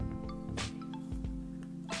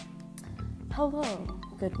Hello,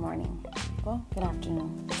 good morning. Well, good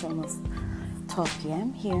afternoon. It's almost 12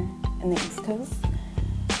 p.m. here in the East Coast.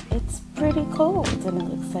 It's pretty cold and it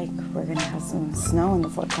looks like we're going to have some snow in the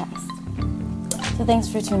forecast. So thanks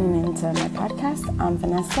for tuning in to my podcast. I'm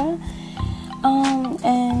Vanessa.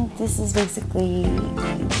 And this is basically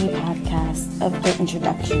the podcast of the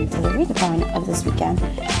introduction to the readathon of this weekend.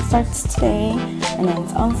 It starts today and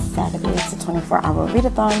ends on Saturday. It's a 24-hour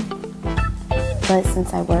readathon. But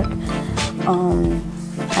since I work,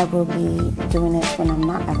 I will be doing it when I'm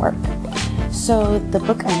not at work. So the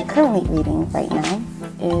book I'm currently reading right now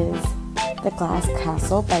is The Glass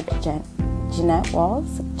Castle by Janet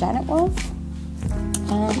Walls.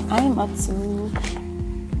 I am up to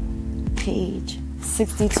page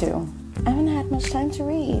 62. I haven't had much time to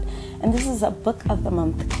read. And this is a Book of the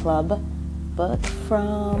Month Club book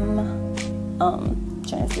from,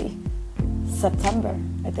 September,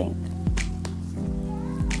 I think.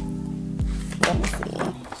 Let me see.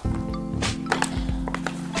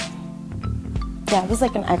 Yeah, it was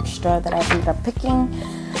like an extra that I ended up picking.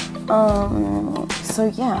 So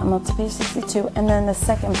yeah, I'm up to page 62. And then the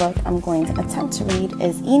second book I'm going to attempt to read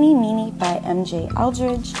is Eenie Meenie by M.J.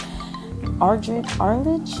 Arledge. M.J.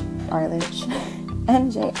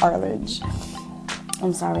 Arledge.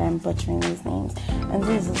 I'm sorry, I'm butchering these names. And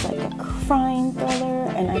this is like a crime thriller,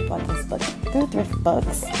 and I bought this book through Thrift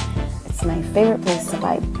Books. It's my favorite place to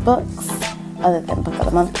buy books, other than Book of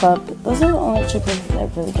the Month Club. Those are the only two places I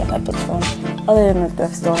really get my books from, other than the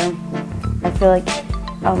thrift store. I feel like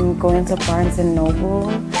going to Barnes &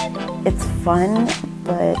 Noble, it's fun,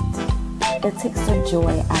 but it takes the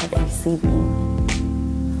joy out of receiving,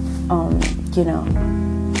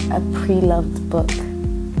 a pre-loved book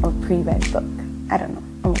or pre-read book. I don't know,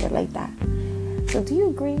 I'm weird like that. So do you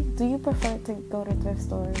agree? Do you prefer to go to thrift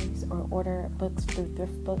stores or order books through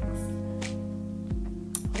Thrift Books?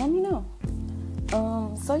 Let me know.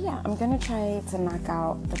 So yeah, I'm gonna try to knock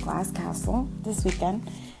out The Glass Castle this weekend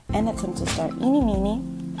and attempt to start Eenie Meenie.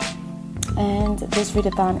 And this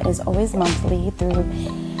readathon is always monthly through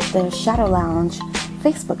the Shadow Lounge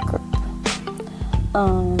Facebook group.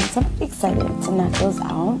 So I'm pretty excited to knock those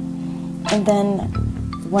out. And then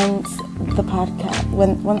once the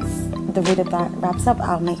readathon wraps up,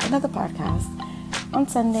 I'll make another podcast on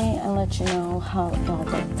Sunday and let you know how it all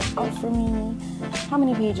worked out for me, how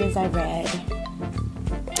many pages I read,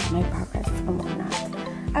 my progress and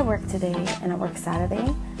whatnot. I work today and I work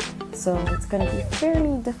Saturday, so it's going to be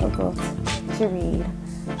fairly difficult to read,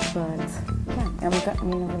 but yeah, I'm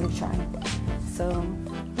going to really try. So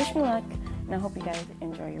wish me luck, and I hope you guys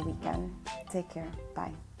enjoy your weekend. Take care.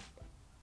 Bye.